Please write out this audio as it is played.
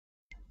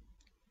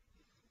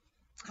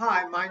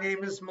Hi, my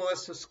name is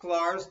Melissa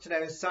Sklarz.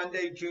 Today is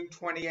Sunday, June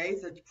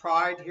 28th. It's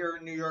Pride here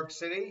in New York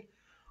City.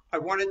 I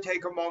want to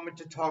take a moment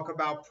to talk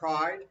about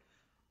Pride.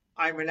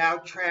 I'm an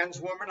out trans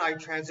woman. I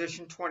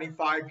transitioned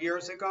 25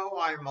 years ago.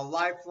 I'm a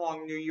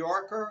lifelong New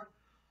Yorker.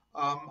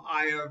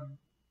 I have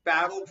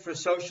battled for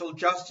social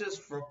justice,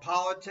 for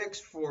politics,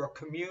 for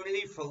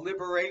community, for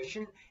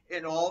liberation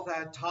in all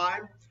that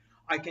time.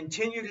 I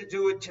continue to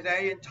do it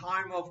today in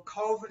time of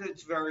COVID.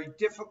 It's very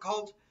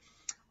difficult.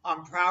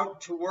 I'm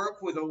proud to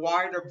work with a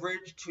wider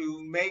bridge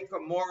to make a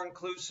more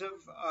inclusive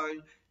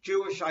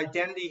Jewish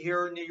identity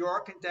here in New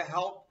York and to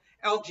help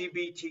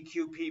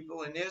LGBTQ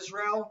people in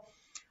Israel.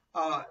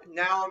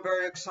 Now I'm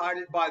very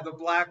excited by the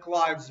Black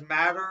Lives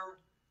Matter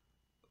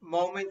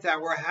moment that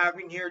we're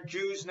having here.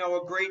 Jews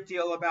know a great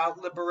deal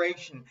about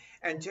liberation,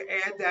 and to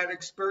add that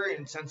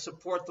experience and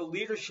support the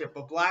leadership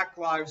of Black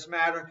Lives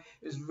Matter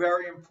is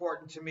very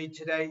important to me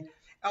today.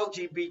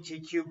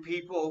 LGBTQ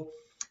people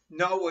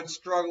know what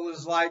struggle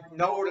is like,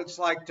 know what it's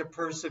like to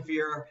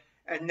persevere,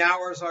 and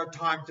now is our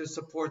time to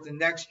support the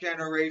next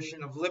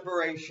generation of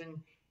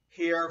liberation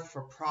here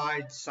for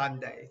Pride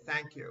Sunday.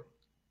 Thank you.